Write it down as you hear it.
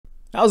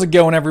How's it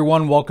going,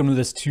 everyone? Welcome to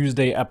this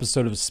Tuesday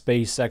episode of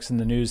SpaceX in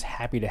the News.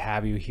 Happy to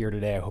have you here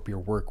today. I hope your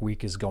work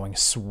week is going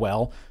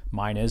swell.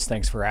 Mine is.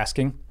 Thanks for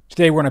asking.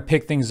 Today, we're going to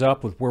pick things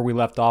up with where we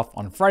left off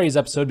on Friday's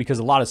episode because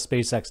a lot of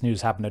SpaceX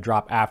news happened to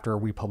drop after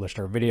we published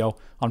our video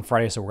on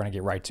Friday, so we're going to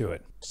get right to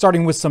it.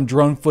 Starting with some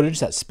drone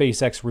footage that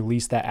SpaceX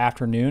released that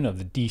afternoon of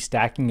the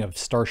destacking of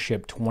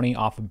Starship 20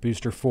 off of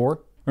Booster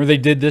 4. Or they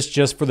did this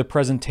just for the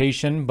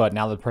presentation, but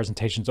now that the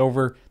presentation's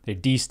over, they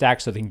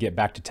destacked so they can get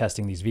back to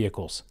testing these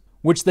vehicles,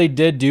 which they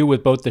did do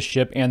with both the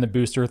ship and the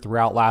booster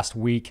throughout last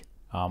week.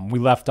 We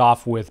left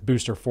off with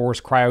Booster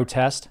 4's cryo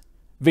test.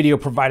 Video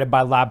provided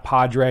by Lab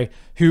Padre,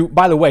 who,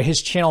 by the way,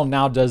 his channel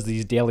now does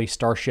these daily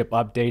Starship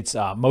updates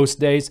most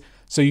days.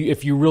 So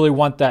if you really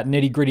want that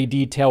nitty-gritty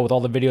detail with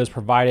all the videos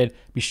provided,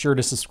 be sure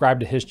to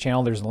subscribe to his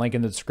channel. There's a link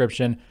in the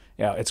description.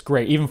 Yeah, it's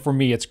great. Even for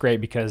me, it's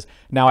great because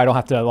now I don't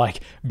have to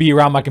be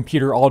around my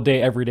computer all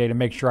day, every day to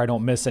make sure I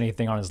don't miss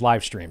anything on his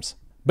live streams.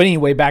 But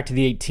anyway, back to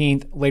the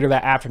 18th. Later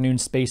that afternoon,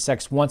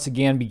 SpaceX once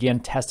again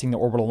began testing the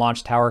orbital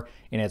launch tower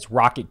in its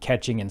rocket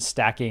catching and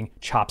stacking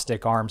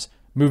chopstick arms,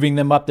 moving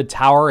them up the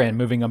tower and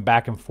moving them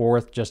back and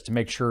forth just to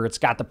make sure it's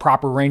got the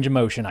proper range of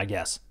motion, I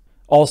guess.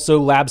 Also,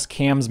 Labs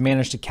cams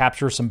managed to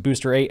capture some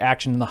Booster 8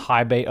 action in the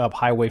high bay up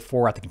Highway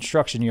 4 at the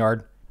construction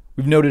yard.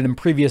 We've noted in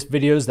previous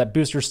videos that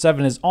Booster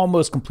 7 is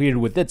almost completed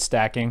with its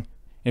stacking. And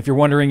if you're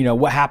wondering,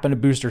 what happened to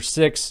Booster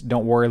 6,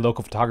 don't worry,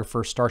 local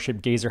photographer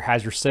Starship Gazer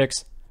has your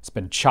 6. It's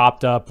been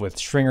chopped up with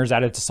stringers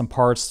added to some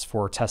parts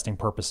for testing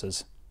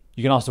purposes.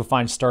 You can also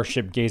find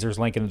Starship Gazer's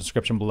link in the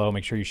description below.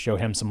 Make sure you show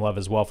him some love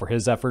as well for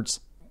his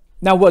efforts.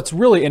 Now, what's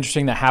really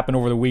interesting that happened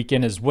over the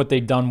weekend is what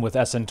they've done with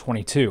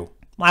SN22.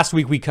 Last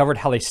week, we covered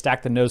how they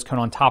stacked the nose cone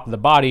on top of the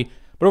body,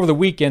 but over the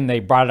weekend, they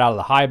brought it out of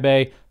the high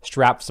bay,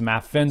 strapped some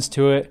aft fins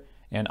to it,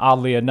 and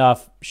oddly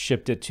enough,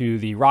 shipped it to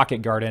the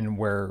rocket garden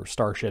where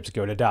Starships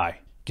go to die.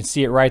 You can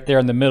see it right there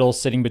in the middle,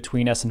 sitting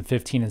between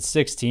SN15 and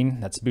 16.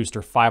 That's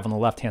Booster 5 on the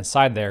left-hand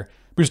side there.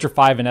 Booster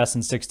 5 and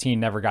SN16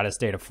 never got its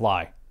day to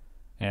fly.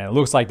 And it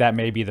looks like that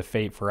may be the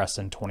fate for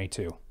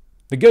SN22.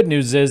 The good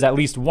news is at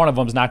least one of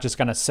them is not just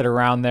going to sit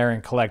around there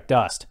and collect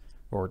dust,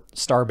 or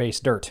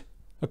star-based dirt.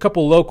 A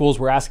couple locals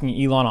were asking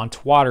Elon on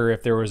Twitter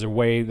if there was a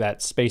way that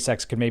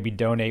SpaceX could maybe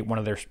donate one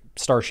of their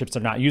starships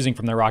they're not using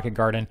from their rocket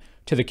garden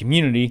to the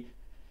community.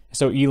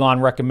 So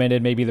Elon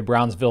recommended maybe the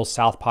Brownsville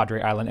South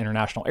Padre Island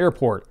International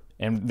Airport.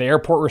 And the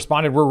airport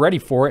responded, "We're ready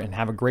for it and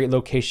have a great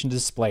location to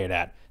display it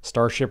at.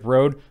 Starship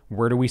Road,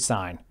 where do we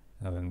sign?"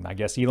 And I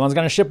guess Elon's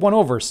going to ship one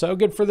over, so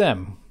good for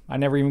them. I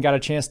never even got a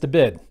chance to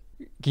bid.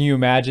 Can you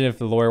imagine if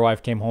the lawyer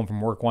wife came home from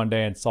work one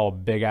day and saw a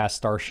big-ass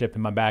Starship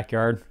in my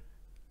backyard?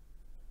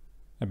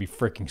 That'd be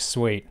freaking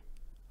sweet.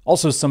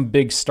 Also, some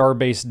big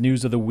star-based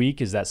news of the week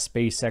is that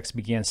SpaceX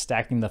began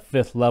stacking the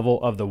 5th level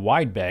of the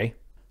wide bay.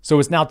 So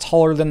it's now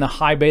taller than the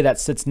high bay that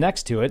sits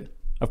next to it.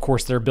 Of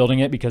course, they're building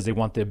it because they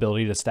want the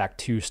ability to stack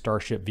 2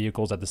 Starship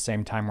vehicles at the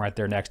same time right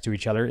there next to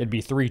each other. It'd be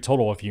 3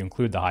 total if you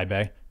include the high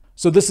bay.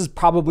 So this is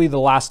probably the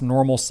last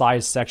normal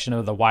size section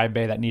of the wide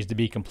bay that needs to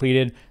be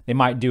completed. They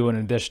might do an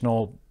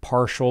additional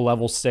partial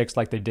level 6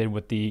 like they did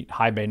with the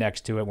high bay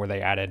next to it where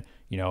they added,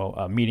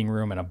 a meeting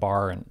room and a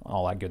bar and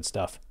all that good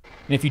stuff.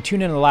 And if you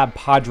tune in to Lab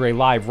Padre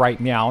Live right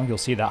now, you'll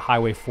see that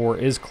Highway 4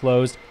 is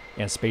closed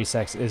and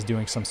SpaceX is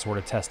doing some sort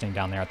of testing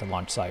down there at the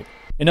launch site.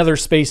 In other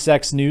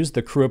SpaceX news,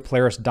 the crew of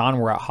Polaris Dawn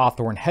were at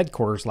Hawthorne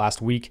headquarters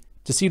last week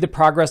to see the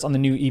progress on the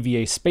new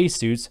EVA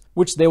spacesuits,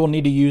 which they will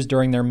need to use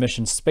during their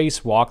mission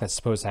spacewalk that's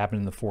supposed to happen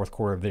in the 4th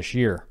quarter of this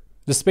year.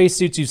 The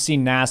spacesuits you've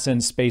seen NASA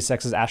and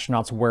SpaceX's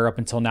astronauts wear up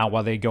until now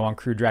while they go on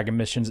Crew Dragon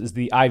missions is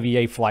the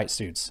IVA flight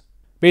suits.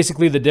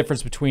 Basically, the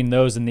difference between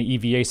those and the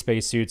EVA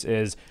spacesuits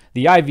is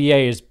the IVA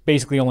is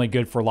basically only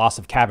good for loss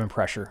of cabin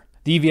pressure.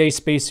 The EVA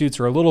spacesuits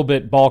are a little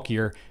bit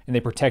bulkier and they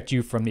protect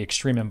you from the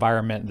extreme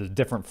environment, the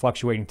different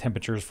fluctuating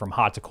temperatures from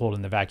hot to cold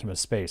in the vacuum of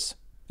space.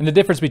 And the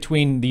difference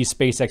between these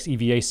SpaceX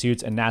EVA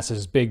suits and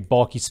NASA's big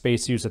bulky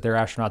spacesuits that their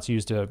astronauts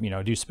use to,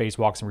 do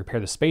spacewalks and repair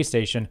the space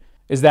station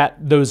is that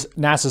those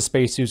NASA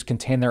spacesuits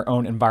contain their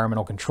own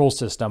environmental control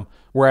system,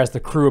 whereas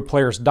the crew of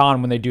Polaris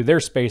Dawn, when they do their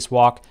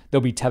spacewalk,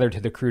 they'll be tethered to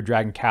the Crew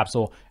Dragon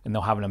capsule and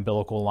they'll have an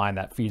umbilical line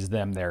that feeds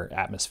them their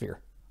atmosphere.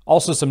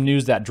 Also, some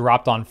news that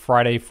dropped on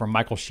Friday from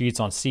Michael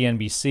Sheets on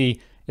CNBC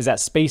is that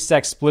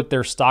SpaceX split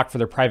their stock for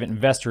their private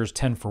investors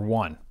 10 for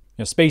 1.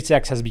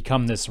 SpaceX has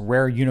become this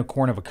rare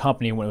unicorn of a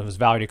company when it was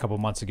valued a couple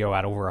months ago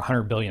at over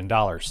 $100 billion.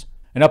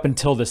 And up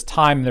until this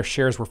time, their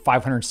shares were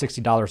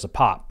 $560 a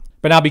pop.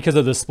 But now because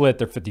of the split,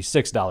 they're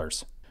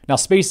 $56. Now,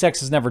 SpaceX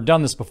has never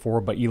done this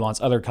before, but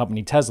Elon's other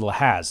company, Tesla,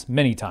 has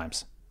many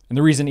times. And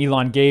the reason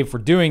Elon gave for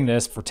doing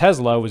this for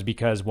Tesla was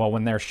because,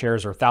 when their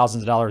shares are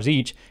thousands of dollars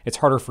each, it's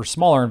harder for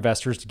smaller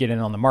investors to get in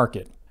on the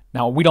market.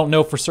 Now, we don't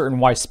know for certain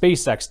why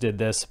SpaceX did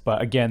this,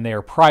 but again, they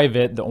are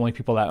private. The only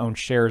people that own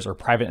shares are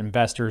private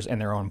investors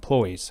and their own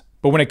employees.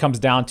 But when it comes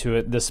down to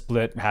it, this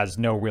split has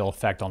no real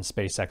effect on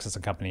SpaceX as a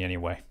company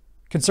anyway.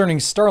 Concerning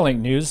Starlink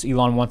news,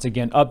 Elon once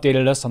again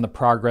updated us on the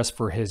progress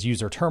for his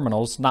user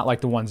terminals, not like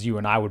the ones you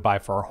and I would buy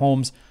for our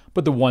homes,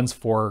 but the ones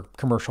for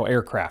commercial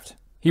aircraft.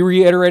 He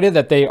reiterated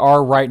that they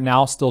are right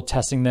now still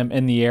testing them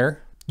in the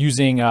air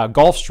using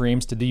Gulf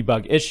streams to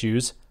debug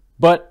issues,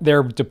 but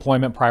their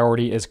deployment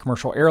priority is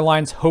commercial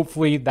airlines.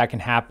 Hopefully that can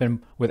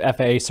happen with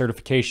FAA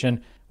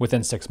certification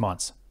within 6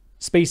 months.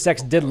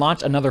 SpaceX did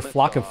launch another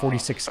flock of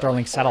 46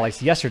 Starlink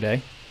satellites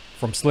yesterday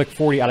from Slick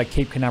 40 out of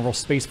Cape Canaveral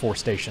Space Force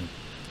Station.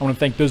 I want to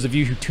thank those of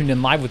you who tuned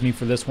in live with me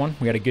for this one.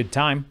 We had a good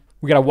time.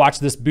 We got to watch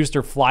this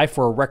booster fly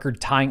for a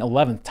record-tying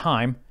 11th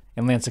time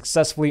and land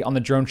successfully on the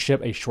drone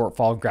ship, a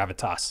shortfall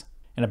Gravitas.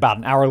 And about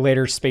an hour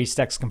later,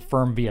 SpaceX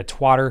confirmed via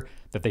Twitter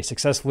that they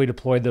successfully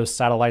deployed those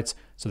satellites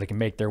so they can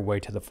make their way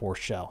to the fourth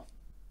shell.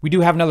 We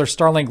do have another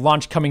Starlink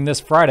launch coming this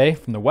Friday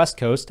from the West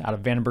Coast out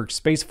of Vandenberg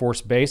Space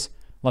Force Base,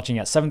 launching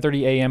at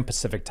 7:30 a.m.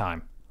 Pacific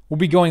time. We'll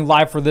be going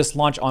live for this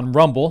launch on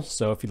Rumble,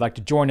 so if you'd like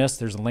to join us,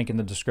 there's a link in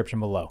the description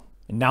below.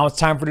 And now it's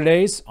time for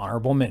today's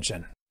honorable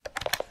mention.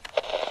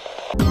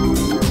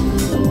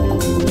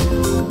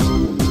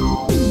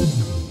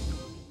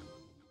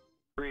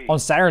 On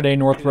Saturday,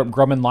 Northrop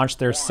Grumman launched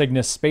their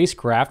Cygnus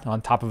spacecraft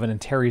on top of an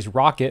Antares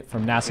rocket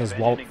from NASA's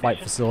Wall Flight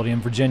Facility in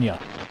Virginia.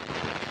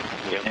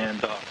 And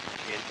the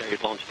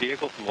Antares launch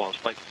vehicle from Wall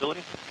Flight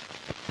Facility.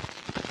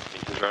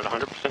 Engines are at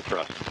 100%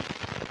 thrust.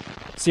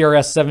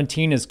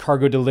 CRS-17 is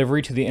cargo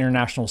delivery to the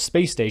International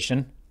Space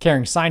Station,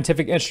 carrying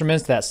scientific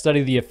instruments that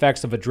study the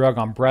effects of a drug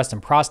on breast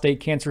and prostate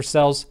cancer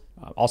cells.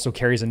 Also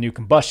carries a new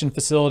combustion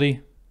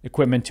facility,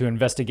 equipment to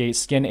investigate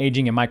skin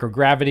aging and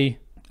microgravity,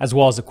 as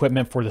well as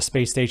equipment for the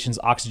space station's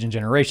oxygen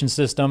generation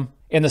system.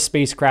 And the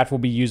spacecraft will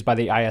be used by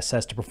the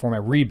ISS to perform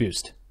a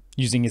reboost,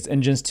 using its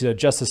engines to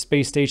adjust the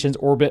space station's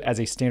orbit as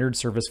a standard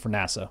service for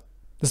NASA.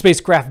 The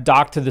spacecraft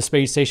docked to the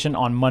space station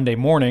on Monday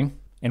morning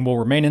and will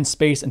remain in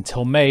space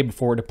until May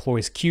before it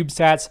deploys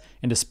CubeSats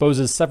and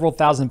disposes several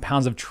thousand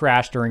pounds of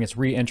trash during its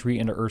re-entry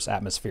into Earth's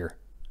atmosphere.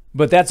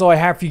 But that's all I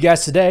have for you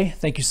guys today.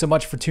 Thank you so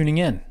much for tuning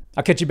in.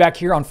 I'll catch you back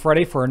here on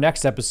Friday for our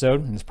next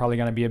episode, and it's probably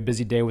going to be a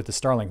busy day with the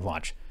Starlink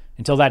launch.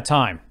 Until that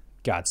time,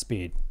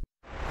 Godspeed.